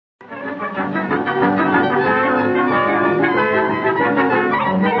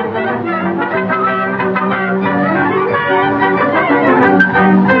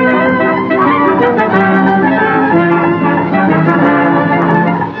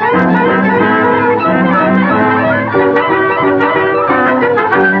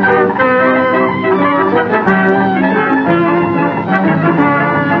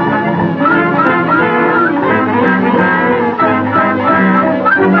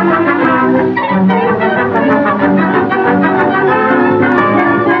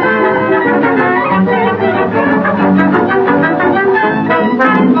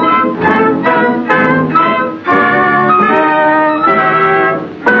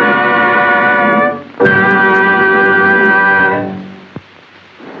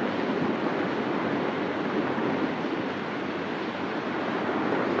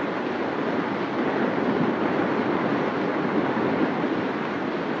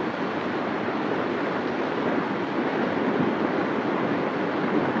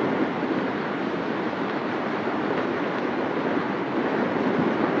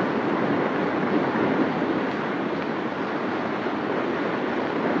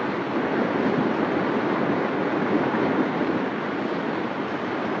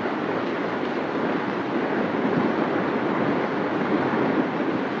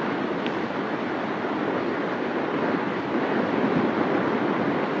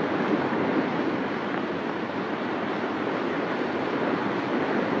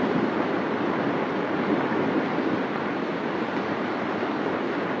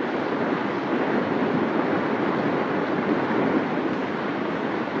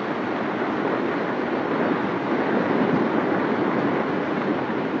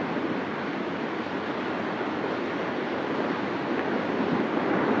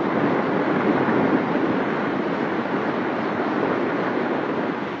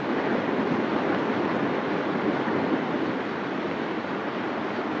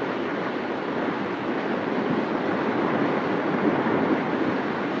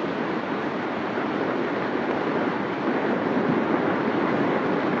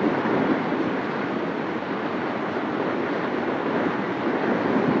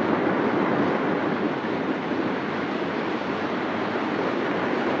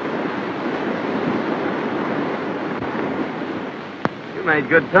made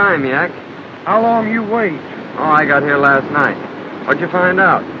good time, Yak. How long you wait? Oh, I got here last night. What'd you find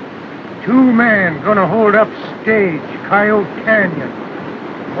out? 2 men gonna hold up stage, Coyote Canyon.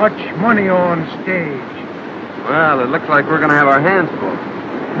 Much money on stage. Well, it looks like we're going to have our hands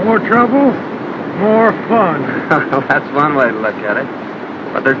full. More trouble, more fun. Well, that's one way to look at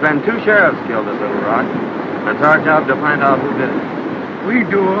it. But there's been 2 sheriffs killed at Little Rock. And it's our job to find out who did it. We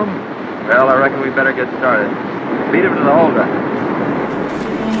do 'em. Well, I reckon we better get started. Beat him to the holdup.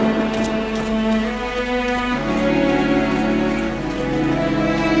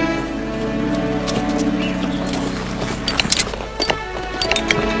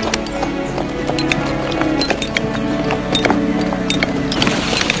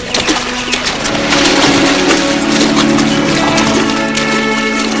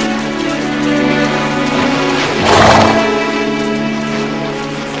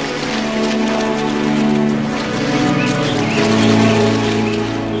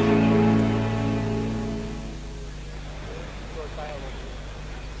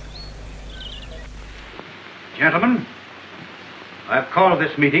 Gentlemen, I've called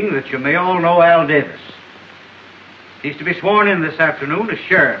this meeting that you may all know Al Davis. He's to be sworn in this afternoon as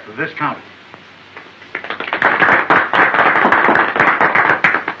sheriff of this county.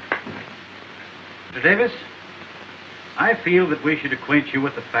 Mr. Davis, I feel that we should acquaint you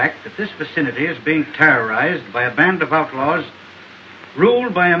with the fact that this vicinity is being terrorized by a band of outlaws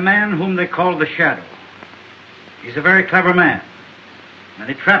ruled by a man whom they call the Shadow. He's a very clever man.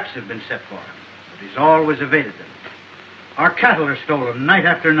 Many traps have been set for him, but he's always evaded them. Our cattle are stolen night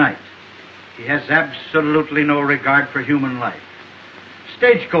after night. He has absolutely no regard for human life.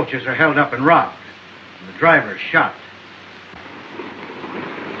 Stagecoaches are held up and robbed, and the drivers shot.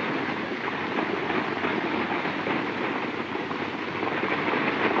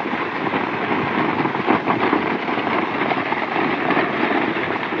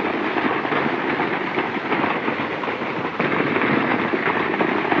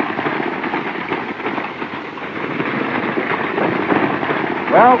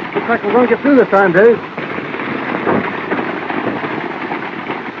 Well, looks like we're going to get through this time, Dave.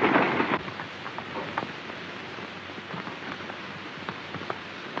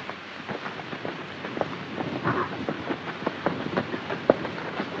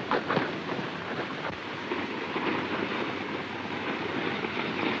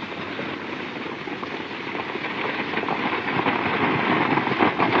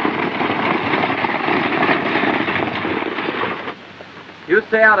 You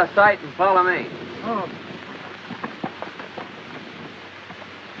stay out of sight and follow me. Oh.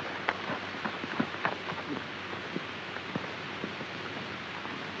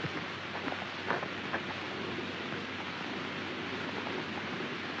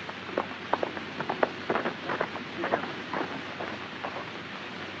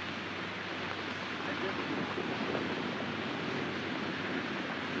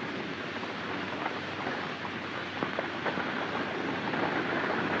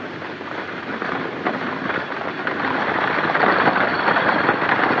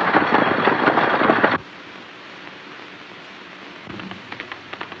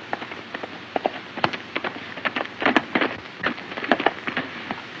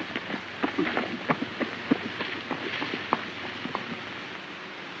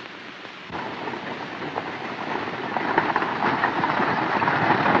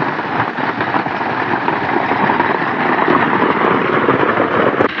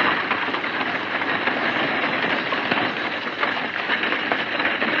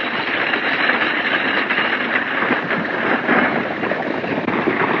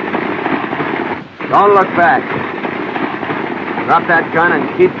 Don't look back. Drop that gun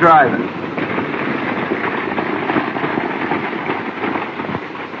and keep driving.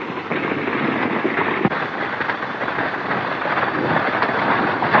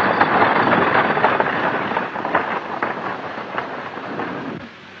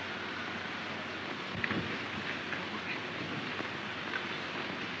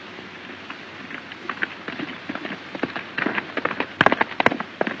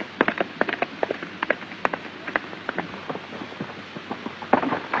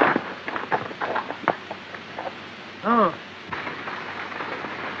 Oh.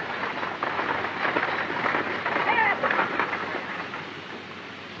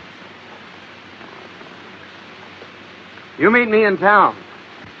 You meet me in town.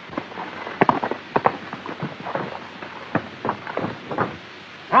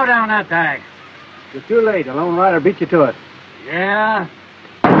 Throw down that bag. You're too late. A lone rider beat you to it. Yeah?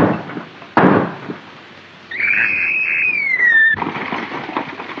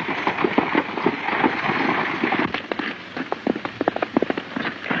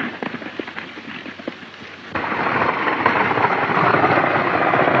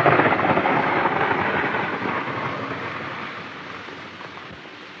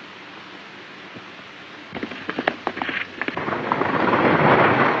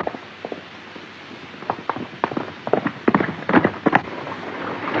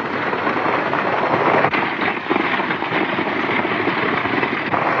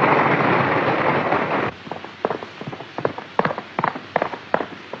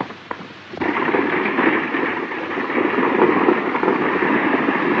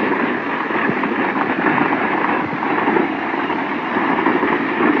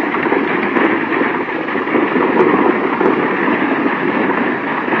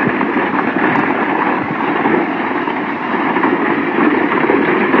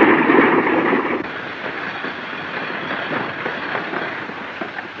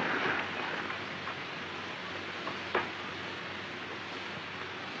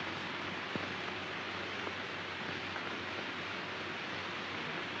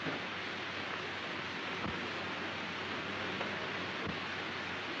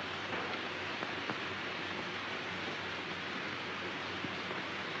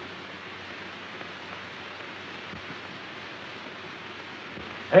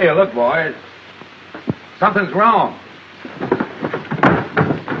 Hey, look, boys. Something's wrong.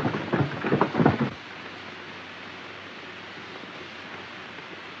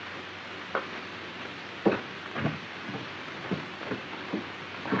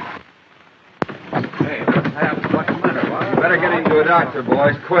 Hey, what's happened? What's the matter, boys? Better get him to a doctor,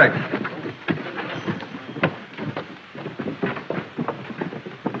 boys, quick.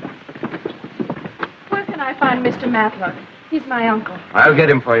 Where can I find Mr. Matlock? He's my uncle. I'll get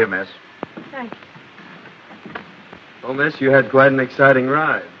him for you, miss. Thank you. Oh, miss, you had quite an exciting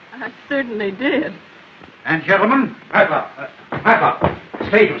ride. I certainly did. And, gentlemen, Matlock, the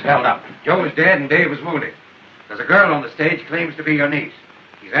stage was held up. Joe was dead and Dave was wounded. There's a girl on the stage claims to be your niece.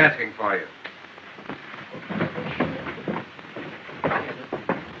 He's asking for you.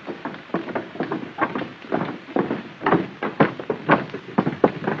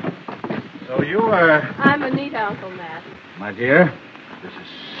 so you are... I'm Anita, Uncle Matt. My dear, this is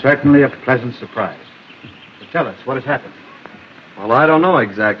certainly a pleasant surprise. But tell us, what has happened? Well, I don't know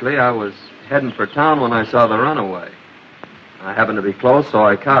exactly. I was heading for town when I saw the runaway. I happened to be close, so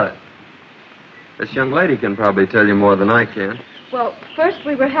I caught it. This young lady can probably tell you more than I can. Well, first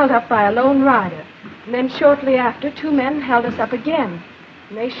we were held up by a lone rider. And then shortly after, 2 men held us up again.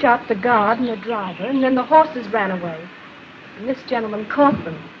 And they shot the guard and the driver, and then the horses ran away. And this gentleman caught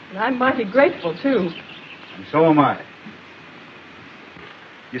them. And I'm mighty grateful, too. And so am I.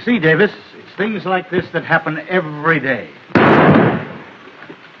 You see, Davis, it's things like this that happen every day.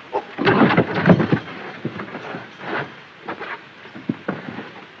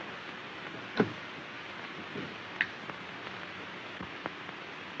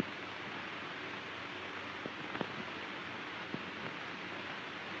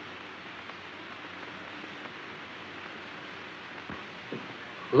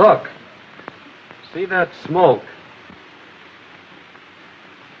 Look. See that smoke?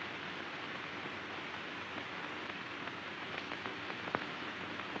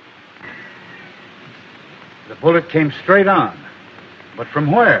 The bullet came straight on. But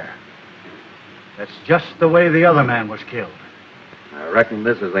from where? That's just the way the other man was killed. I reckon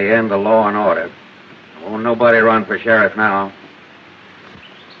this is the end of law and order. Won't nobody run for sheriff now.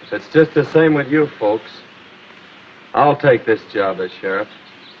 It's just the same with you folks. I'll take this job as sheriff.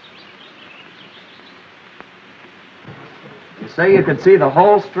 You say you could see the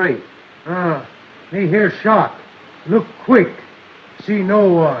whole street. Me hear shot. Look quick. See no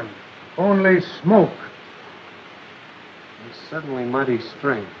one. Only smoke. It's suddenly mighty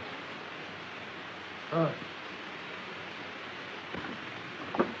strange.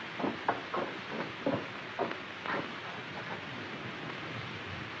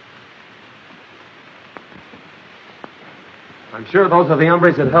 I'm sure those are the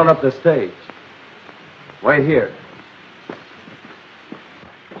hombres that held up the stage. Wait here.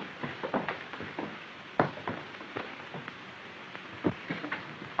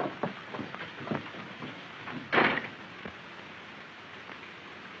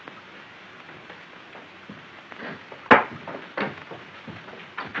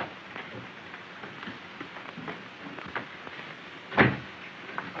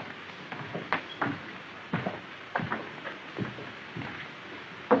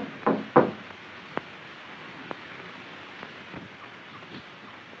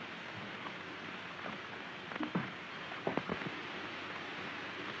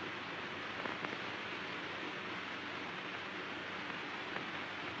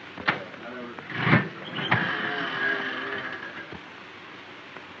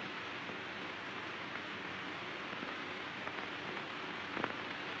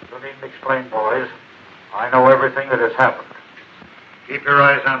 You needn't explain, boys. I know everything that has happened. Keep your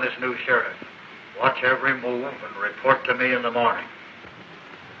eyes on this new sheriff. Watch every move and report to me in the morning.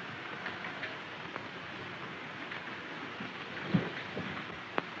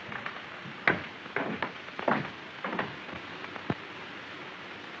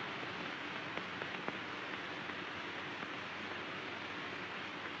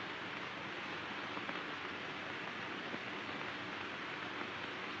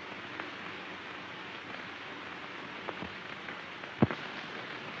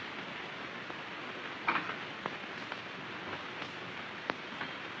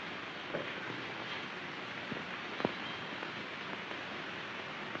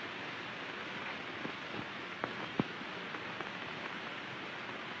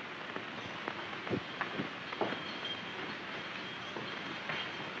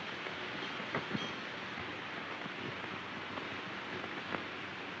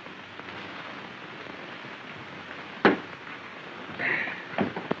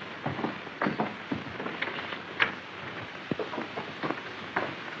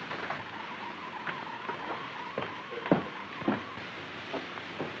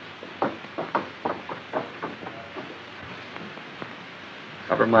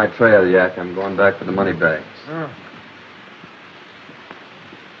 for my trail, Yak. I'm going back for the money bags. Oh.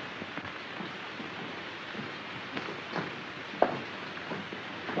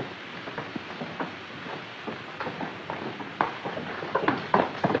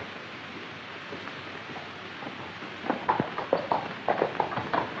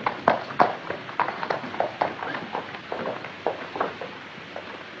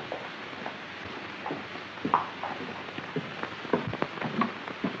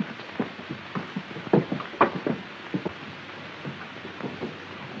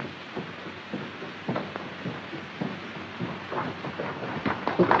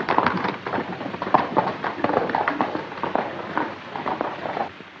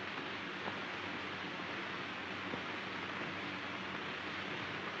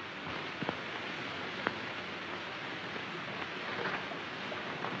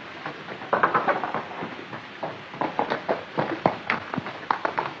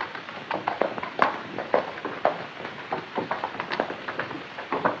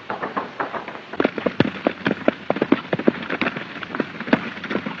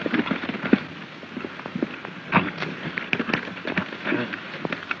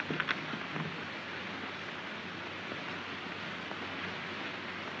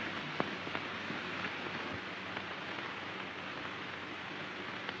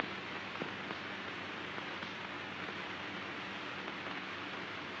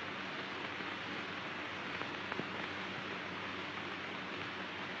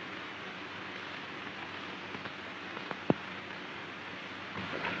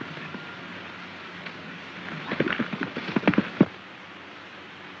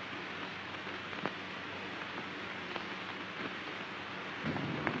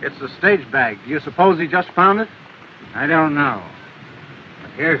 It's the stage bag. Do you suppose he just found it? I don't know.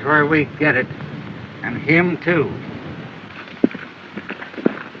 But here's where we get it. And him, too.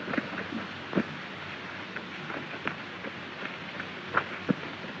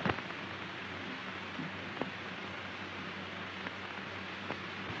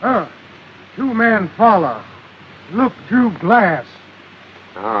 Two-man follow. Look through glass.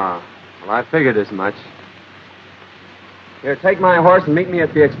 Ah, well, I figured as much. Here, take my horse and meet me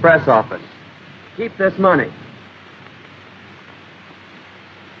at the express office. Keep this money.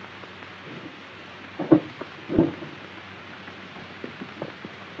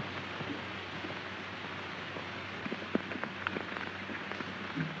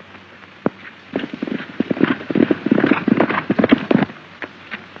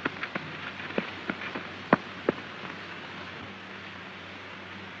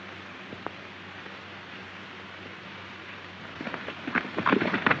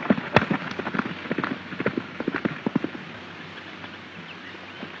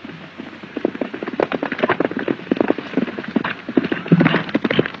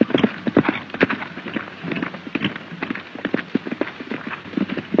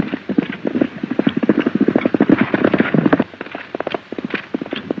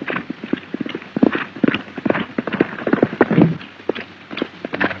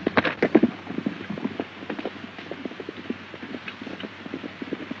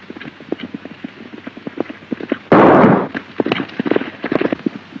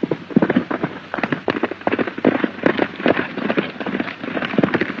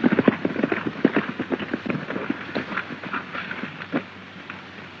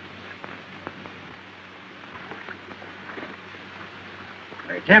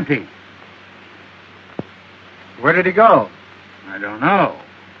 It's empty. Where did he go? I don't know.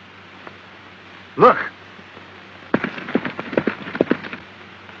 Look.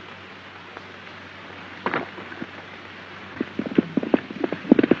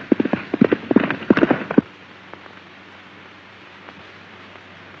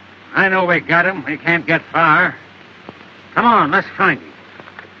 I know we got him. We can't get far. Come on, let's find him.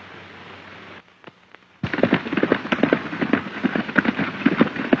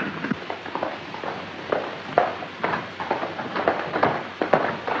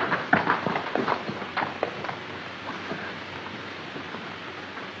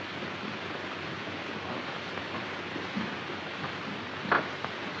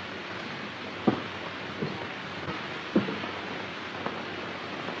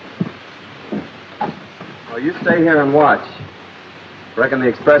 Oh, you stay here and watch. Reckon the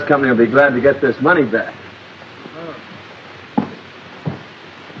express company will be glad to get this money back.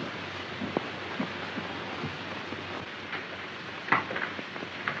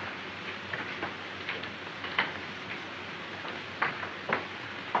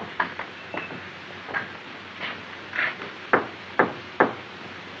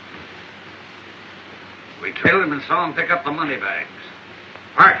 We trailed him and saw him pick up the money bags.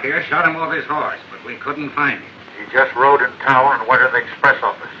 Park here shot him off his horse, but we couldn't find him. He just rode in town and went to the express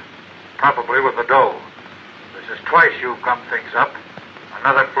office. Probably with the dough. This is twice you've gummed things up.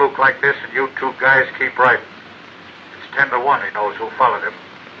 Another fluke like this and you two guys keep riding. It's 10 to 1 he knows who followed him.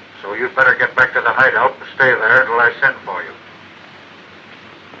 So you'd better get back to the hideout and stay there until I send for you.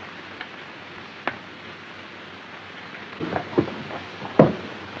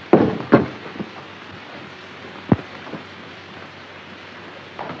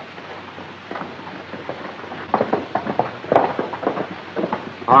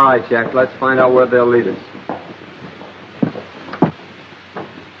 All right, Jack, let's find out where they'll lead us.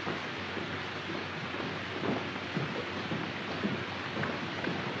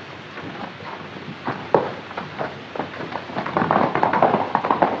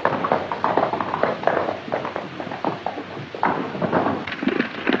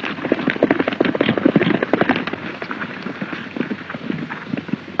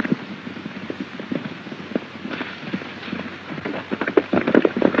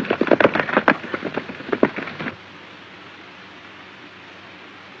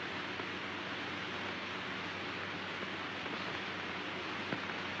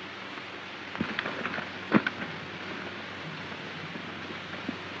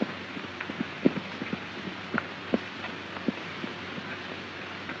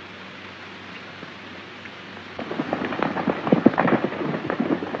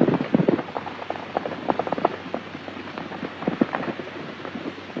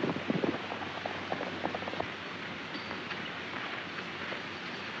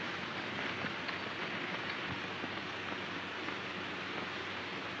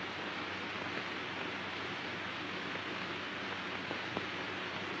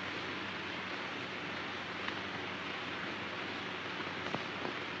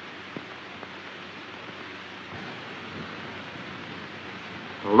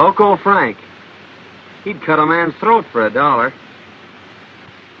 Loco Frank. He'd cut a man's throat for $1.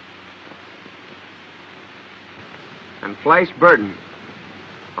 And Flash Burton,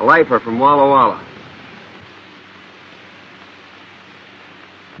 a lifer from Walla Walla.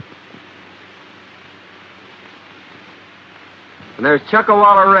 And there's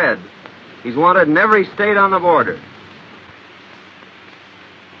Chuckawalla Red. He's wanted in every state on the border.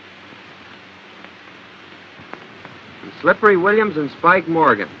 And Slippery Williams and Spike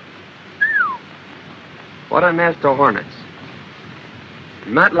Morgan. What a nest of hornets.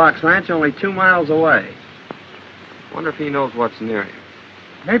 And Matlock's ranch only 2 miles away. Wonder if he knows what's near him.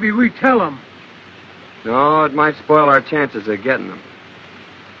 Maybe we tell him. No, it might spoil our chances of getting them.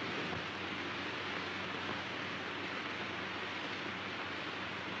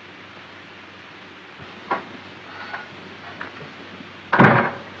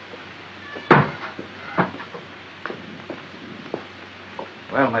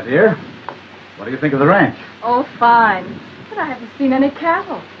 Well, my dear, what do you think of the ranch? Oh, fine. But I haven't seen any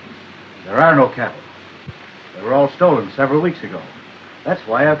cattle. There are no cattle. They were all stolen several weeks ago. That's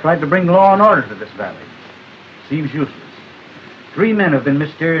why I've tried to bring law and order to this valley. Seems useless. 3 men have been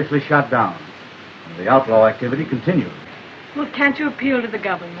mysteriously shot down, and the outlaw activity continues. Well, can't you appeal to the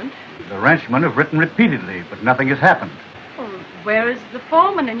government? The ranchmen have written repeatedly, but nothing has happened. Well, where is the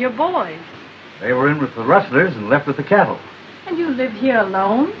foreman and your boys? They were in with the rustlers and left with the cattle. And you live here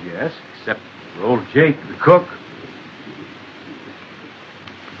alone? Yes, except for old Jake, the cook.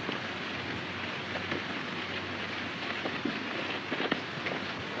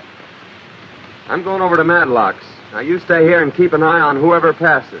 I'm going over to Matlock's. Now, you stay here and keep an eye on whoever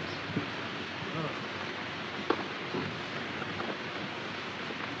passes.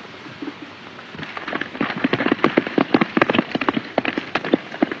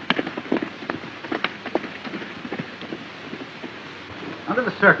 Under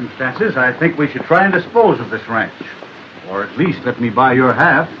the circumstances, I think we should try and dispose of this ranch. Or at least let me buy your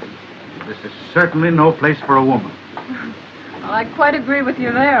half. This is certainly no place for a woman. Well, I quite agree with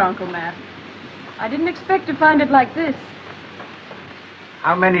you there, Uncle Matt. I didn't expect to find it like this.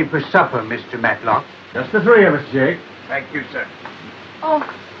 How many for supper, Mr. Matlock? Just the 3 of us, Jake. Thank you, sir. Oh,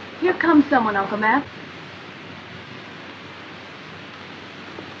 here comes someone, Uncle Matt.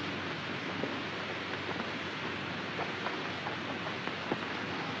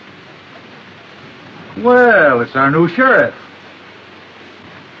 Well, it's our new sheriff.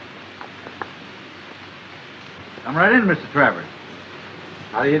 Come right in, Mr. Travers.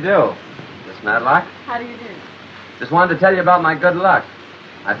 How do you do, Miss Matlock? How do you do? Just wanted to tell you about my good luck.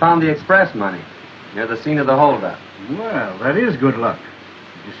 I found the express money near the scene of the holdup. Well, that is good luck.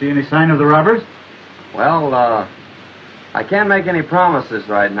 Did you see any sign of the robbers? Well, I can't make any promises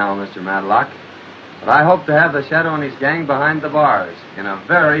right now, Mr. Matlock. But I hope to have the Shadow and his gang behind the bars in a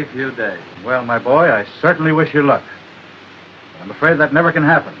very few days. Well, my boy, I certainly wish you luck. I'm afraid that never can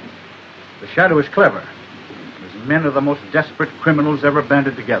happen. The Shadow is clever. His men are the most desperate criminals ever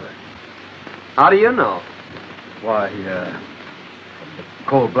banded together. How do you know? Why, from the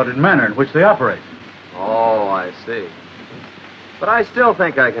cold-blooded manner in which they operate. Oh, I see. But I still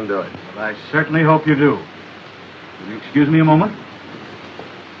think I can do it. Well, I certainly hope you do. Will you excuse me a moment?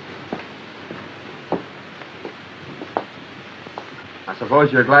 I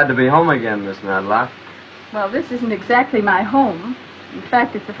suppose you're glad to be home again, Miss Matlock. Well, this isn't exactly my home. In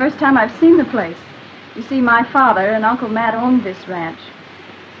fact, it's the first time I've seen the place. You see, my father and Uncle Matt owned this ranch.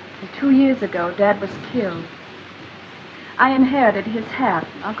 And 2 years ago, Dad was killed. I inherited his half.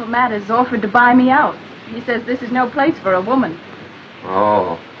 Uncle Matt has offered to buy me out. He says this is no place for a woman.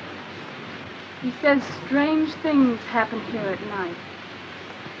 Oh. He says strange things happen here at night.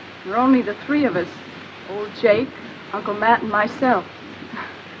 There are only the three of us. Old Jake, Uncle Matt, and myself.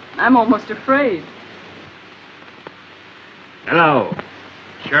 I'm almost afraid. Hello.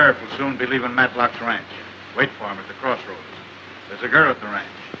 The sheriff will soon be leaving Matlock's ranch. Wait for him at the crossroads. There's a girl at the ranch.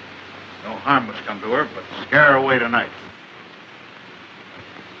 No harm must come to her, but scare her away tonight.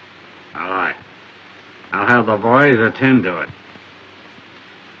 All right. I'll have the boys attend to it.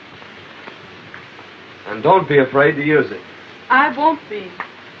 And don't be afraid to use it. I won't be.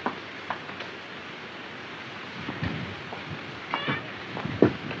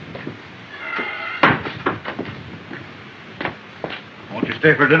 Won't you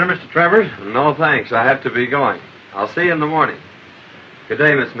stay for dinner, Mr. Travers? No, thanks. I have to be going. I'll see you in the morning. Good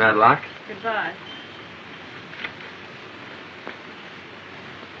day, Miss Matlock. Goodbye.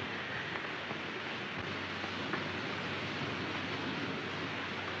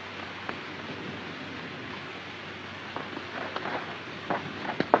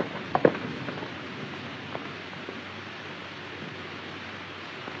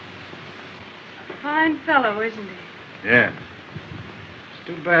 Fine fellow, isn't he? Yes. It's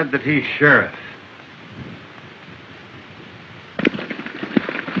too bad that he's sheriff.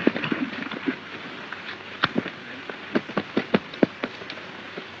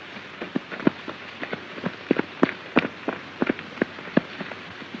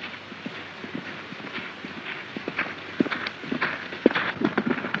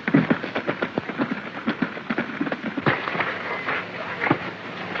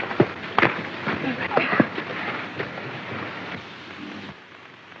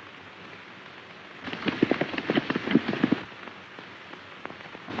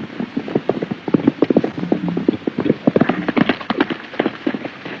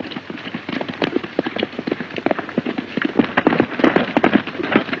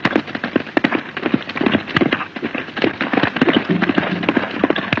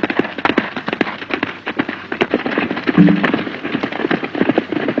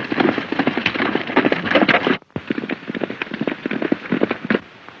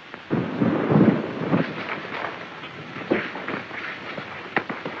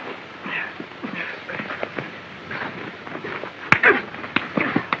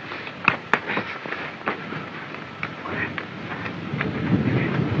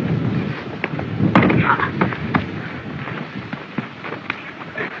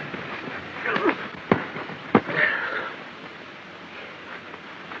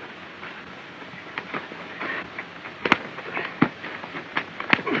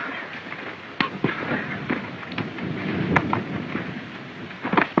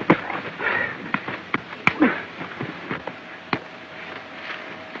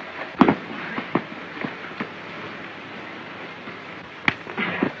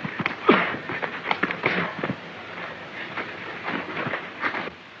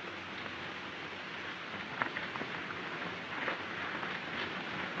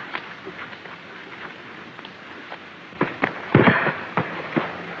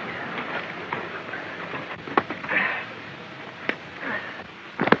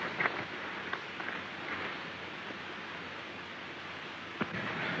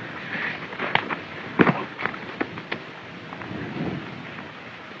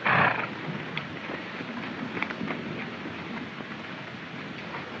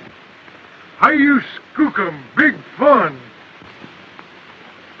 How you skook 'em? Big fun.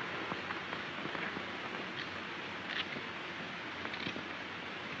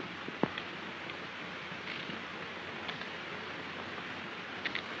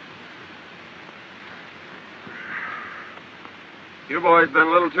 You boys been a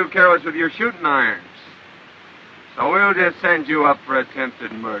little too careless with your shooting irons. So we'll just send you up for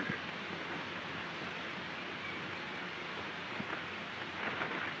attempted murder.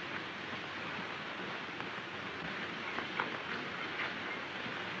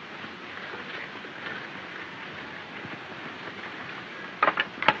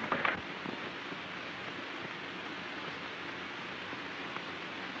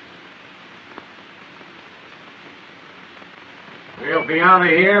 We'll be out of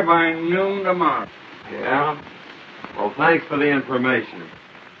here by noon tomorrow. Yeah? Well, thanks for the information.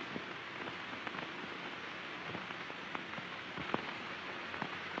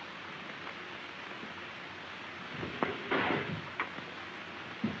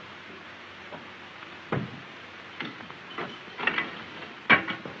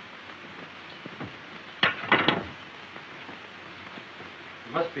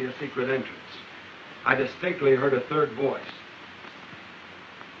 Must be a secret entrance. I distinctly heard a third voice.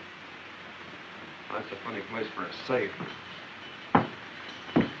 That's a funny place for a safe.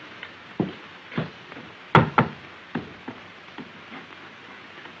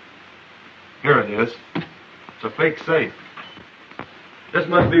 Here it is. It's a fake safe. This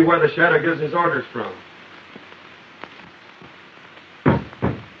must be where the shadow gives his orders from.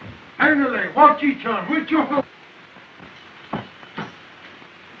 Anyway, watch each on. With your help.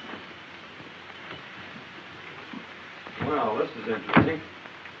 Well, this is interesting.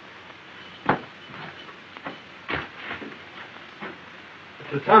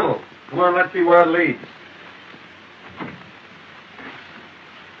 It's a tunnel. Come on, let's see where it leads.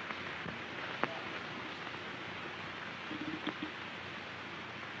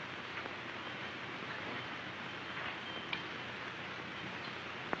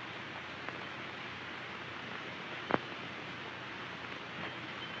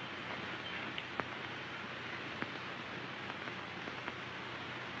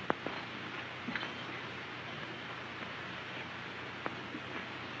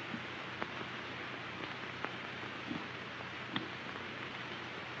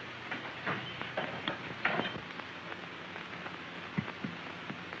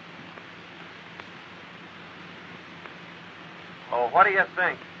 Oh, what do you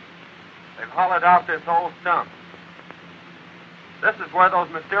think? They've hollowed out this old stump. This is where those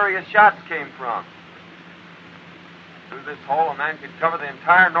mysterious shots came from. Through this hole, a man could cover the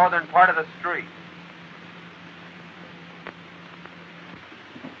entire northern part of the street.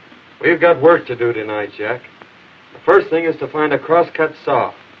 We've got work to do tonight, Jack. The first thing is to find a cross-cut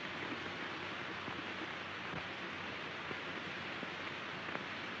saw.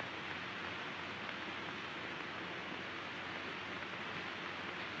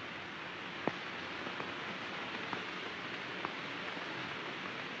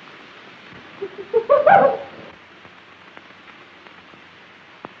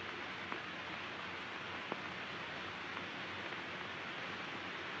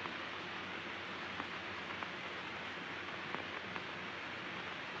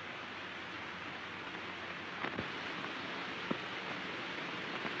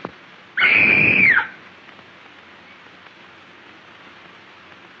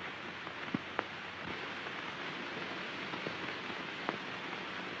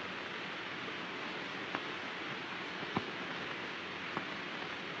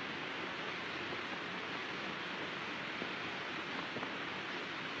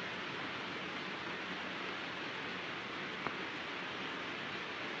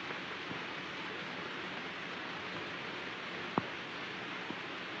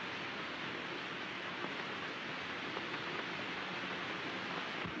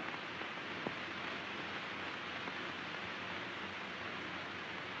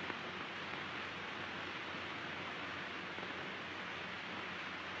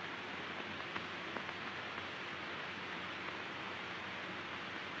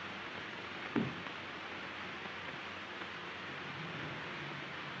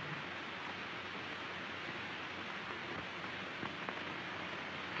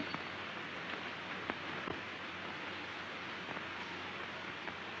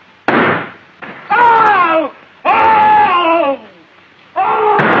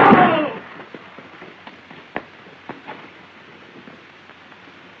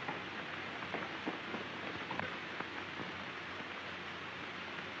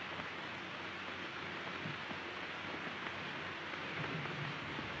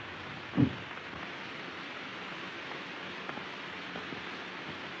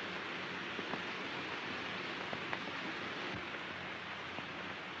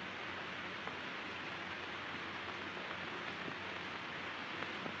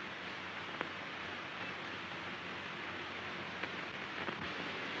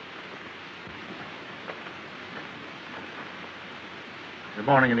 Good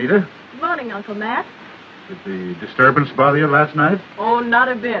morning, Anita. Good morning, Uncle Matt. Did the disturbance bother you last night? Oh, not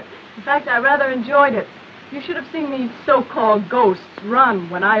a bit. In fact, I rather enjoyed it. You should have seen these so-called ghosts run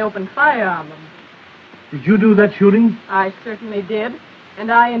when I opened fire on them. Did you do that shooting? I certainly did,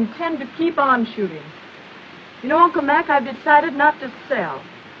 and I intend to keep on shooting. You know, Uncle Mac, I've decided not to sell.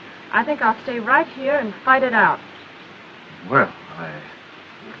 I think I'll stay right here and fight it out. Well,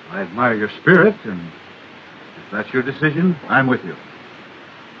 I admire your spirit, and if that's your decision, I'm with you.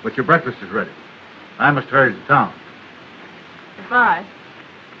 But your breakfast is ready. I must hurry to town. Goodbye.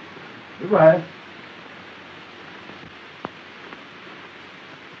 Goodbye.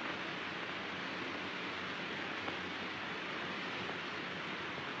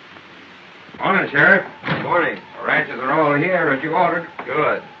 Morning, Sheriff. Morning. The ranches are all here as you ordered.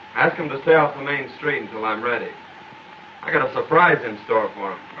 Good. Ask them to stay off the main street until I'm ready. I got a surprise in store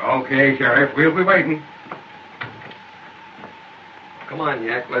for them. Okay, Sheriff. We'll be waiting. Come on,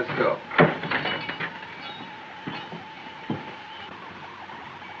 Yak, let's go.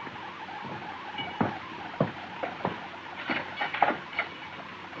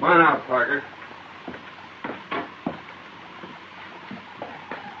 Come on out, Parker.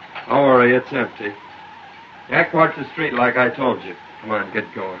 Don't worry, it's empty. Yak parked the street like I told you. Come on,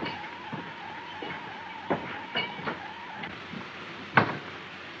 get going.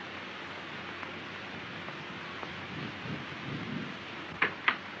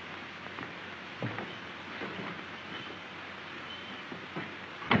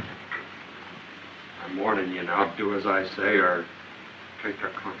 I'm warning you now. Do as I say or take the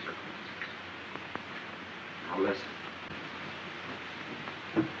consequences. Now listen.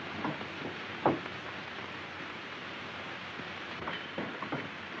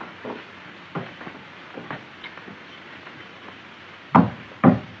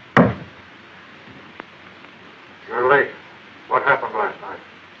 You're late. What happened last night?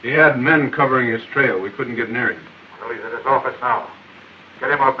 He had men covering his trail. We couldn't get near him. Well, he's at his office now.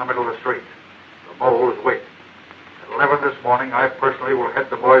 Get him out in the middle of the street. The moles wait. At 11 this morning, I personally will head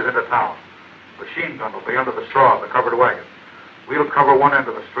the boys into town. Machine gun will be under the straw of the covered wagon. We'll cover one end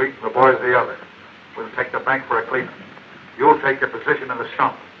of the street and the boys the other. We'll take the bank for a cleanup. You'll take your position in the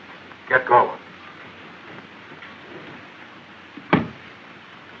stump. Get going.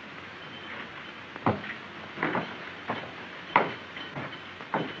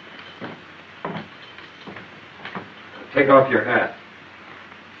 Take off your hat.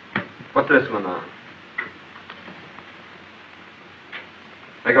 Put this one on.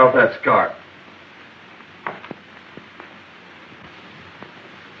 Take off that scarf.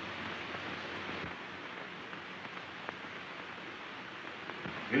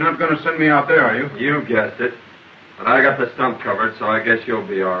 You're not going to send me out there, are you? You guessed it. But I got the stump covered, so I guess you'll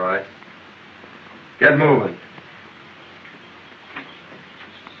be all right. Get moving.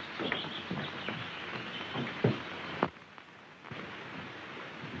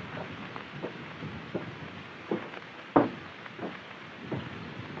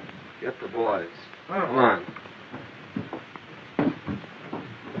 Get the boys. Come on.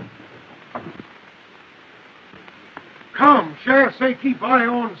 Come, Sheriff say keep eye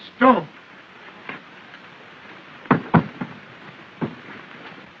on stump.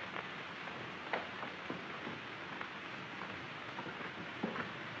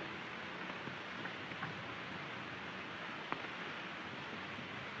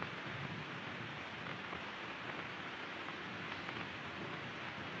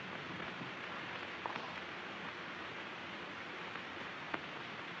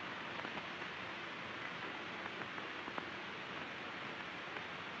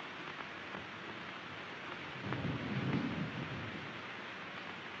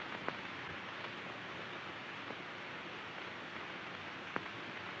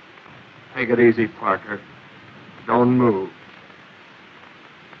 Take it easy, Parker. Don't move.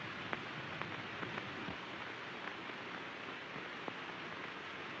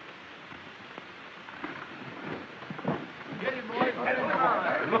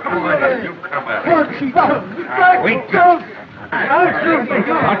 Look away. You come out. Wait.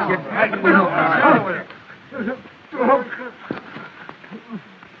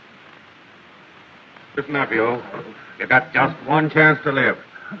 Listen up, you. You got just one chance to live.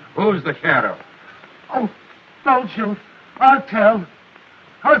 Who's the sheriff? Oh, don't shoot. I'll tell.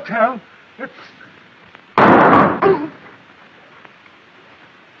 It's...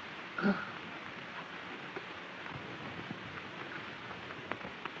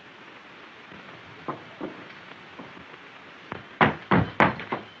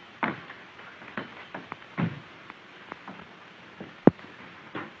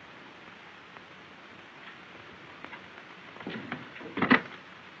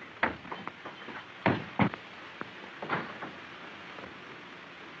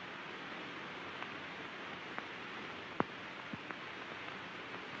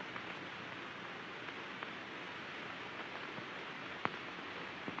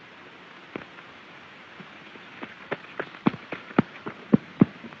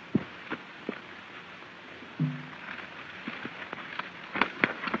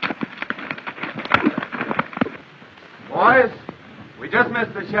 Boys, we just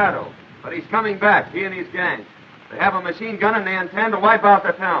missed the shadow, but he's coming back, he and his gang. They have a machine gun and they intend to wipe out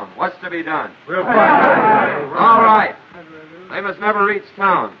the town. What's to be done? We'll fight. All right. They must never reach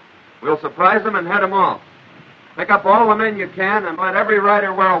town. We'll surprise them and head them off. Pick up all the men you can and let every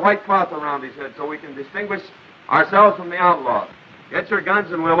rider wear a white cloth around his head so we can distinguish ourselves from the outlaws. Get your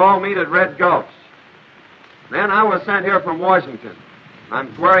guns and we'll all meet at Red Gulch. Then I was sent here from Washington.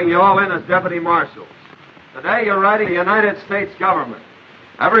 I'm swearing you all in as deputy marshals. Today you're writing the United States government.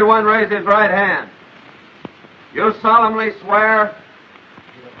 Everyone raise his right hand. You solemnly swear?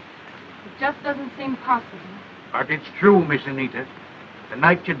 It just doesn't seem possible. But it's true, Miss Anita. The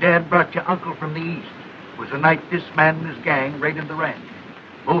night your dad brought your uncle from the east was the night this man and his gang raided the ranch.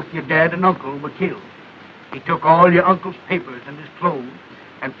 Both your dad and uncle were killed. He took all your uncle's papers and his clothes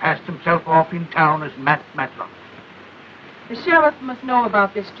and passed himself off in town as Matt Matlock. The sheriff must know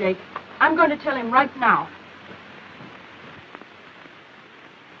about this, Jake. I'm going to tell him right now.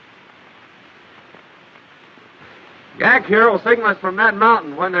 Gag here will signal us from that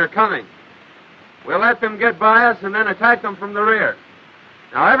mountain when they're coming. We'll let them get by us and then attack them from the rear.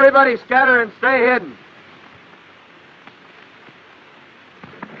 Now everybody scatter and stay hidden.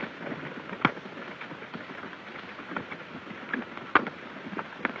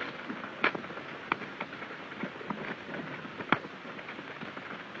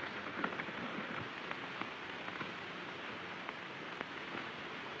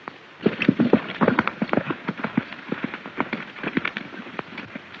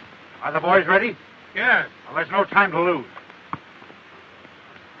 Are the boys ready? Yes. Well, there's no time to lose.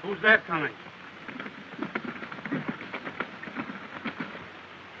 Who's that coming?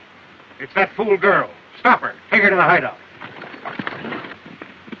 It's that fool girl. Stop her. Take her to the hideout.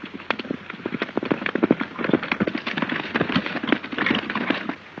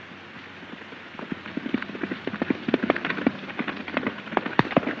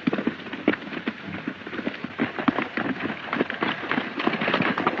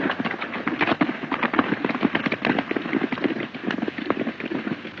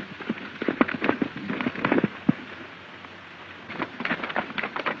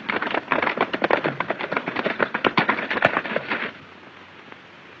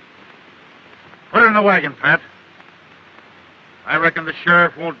 Put her in the wagon, Pat. I reckon the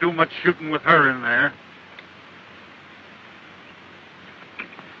sheriff won't do much shooting with her in there.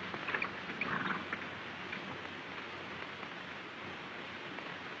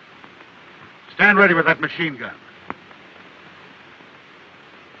 Stand ready with that machine gun.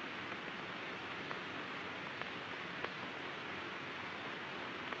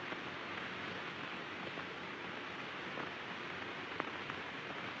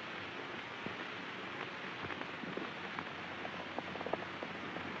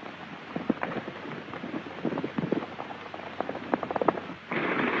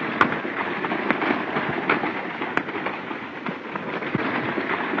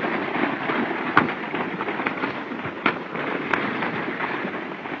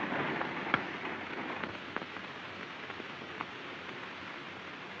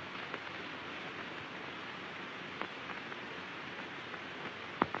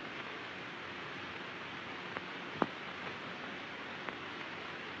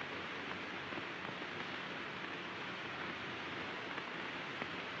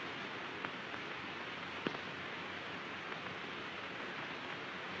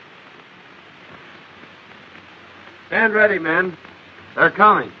 Stand ready, men. They're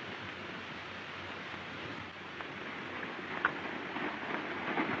coming.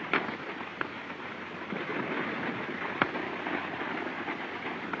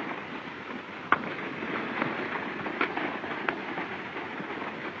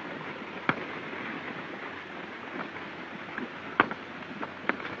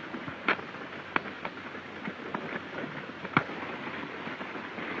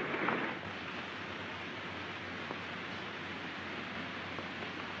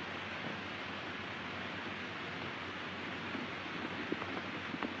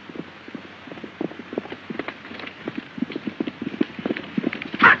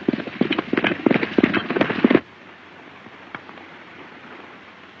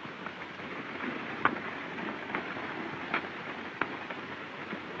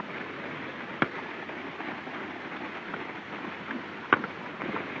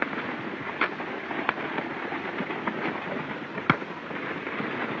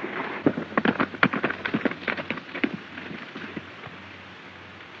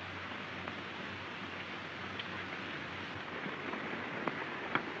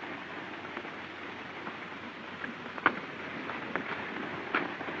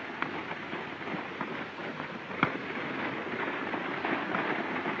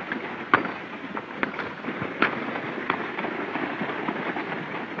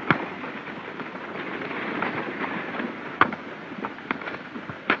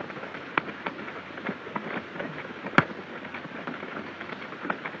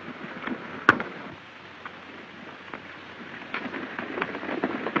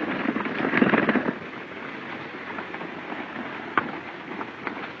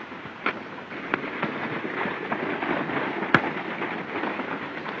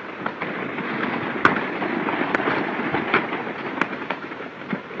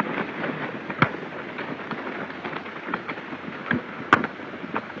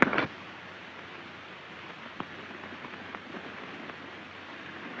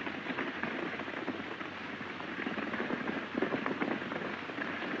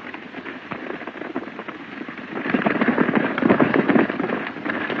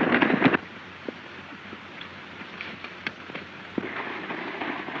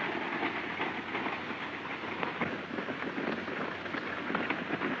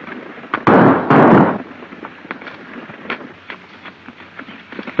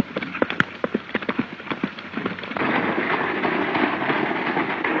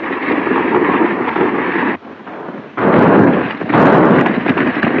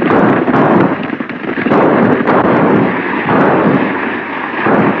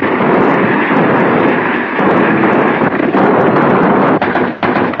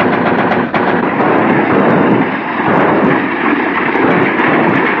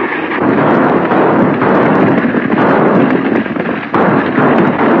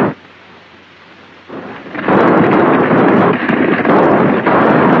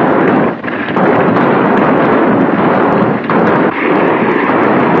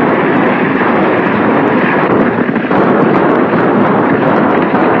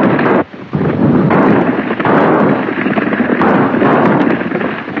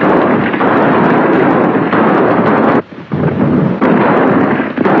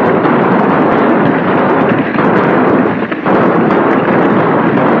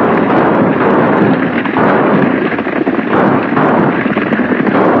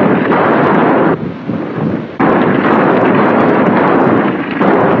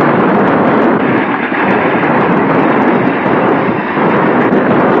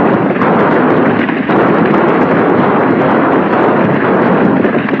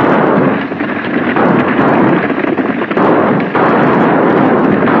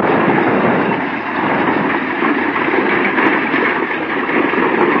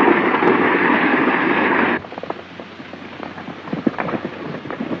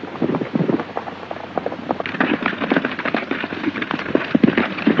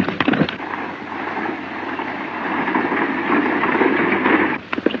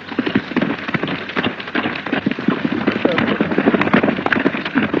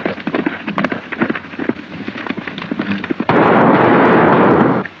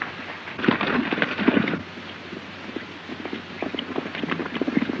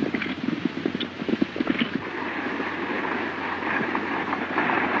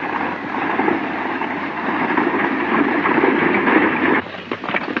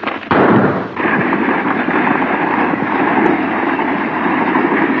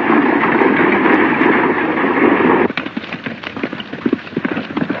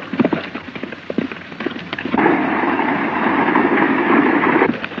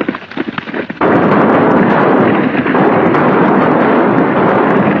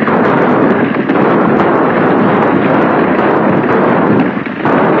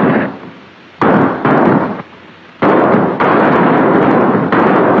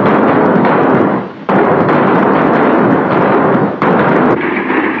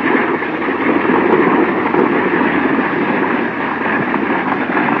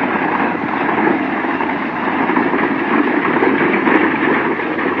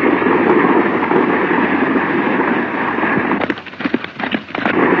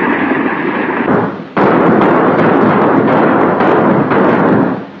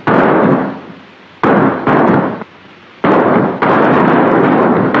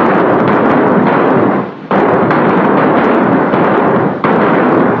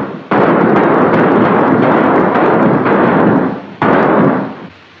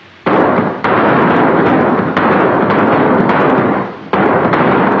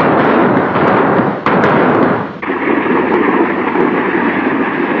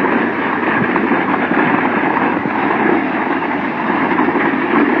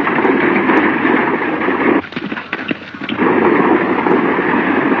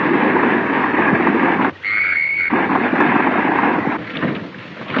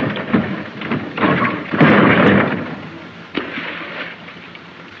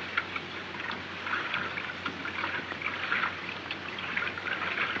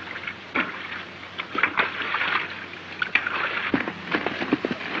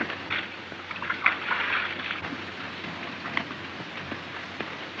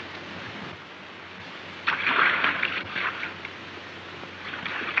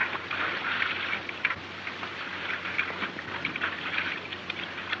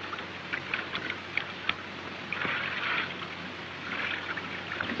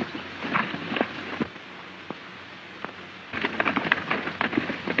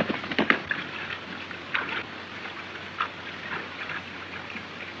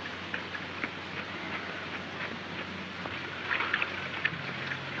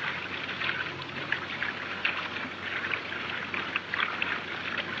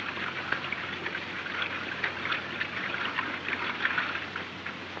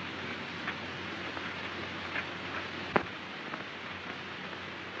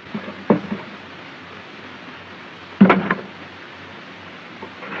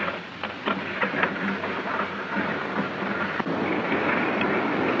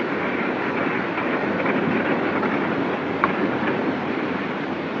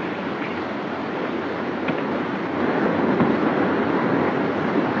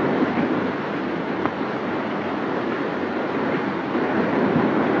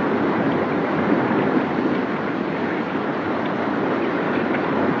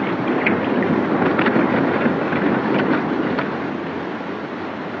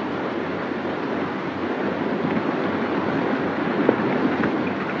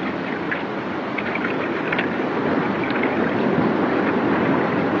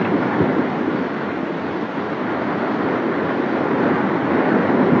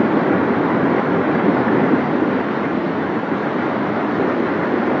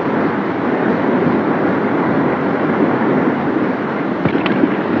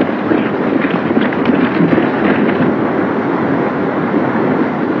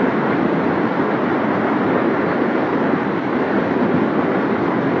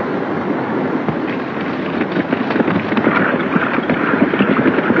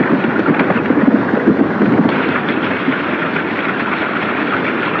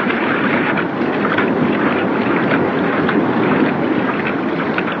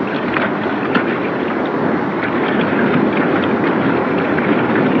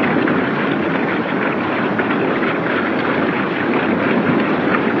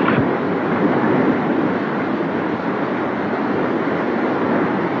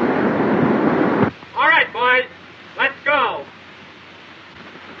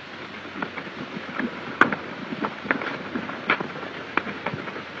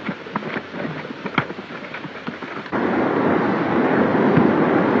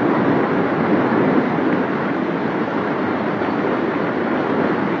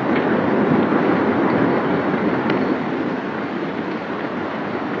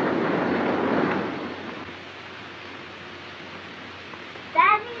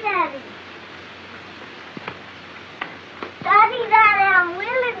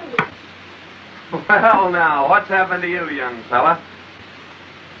 Well, now, what's happened to you, young fella?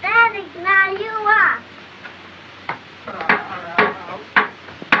 Daddy, now you are.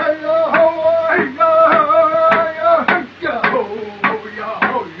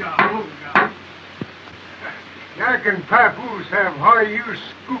 Yak and Papoose have high-use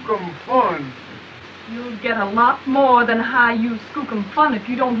skookum fun. You'll get a lot more than high-use skookum fun if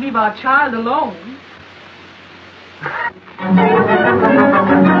you don't leave our child alone.